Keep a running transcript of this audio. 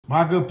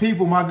My good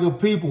people,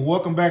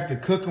 welcome back to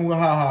Cooking with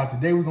HaHa.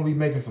 Today we're gonna be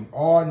making some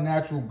all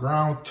natural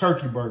ground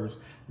turkey burgers,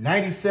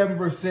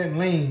 97%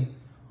 lean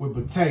with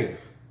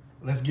potatoes.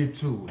 Let's get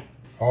to it.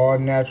 All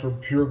natural,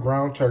 pure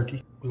ground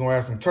turkey. We're gonna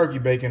add some turkey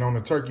bacon on the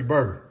turkey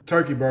burger.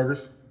 Turkey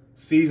burgers,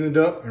 seasoned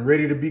up and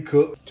ready to be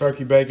cooked.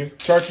 Turkey bacon.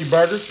 Turkey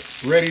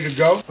burgers, ready to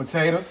go.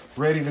 Potatoes,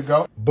 ready to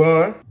go.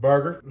 Bun,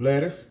 burger,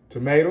 lettuce,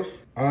 tomatoes,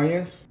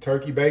 onions,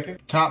 turkey bacon,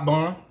 top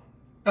bun.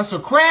 That's a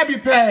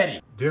Krabby Patty.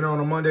 Dinner on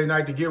a Monday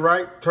night to get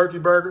right, turkey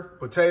burger,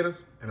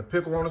 potatoes, and a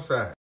pickle on the side.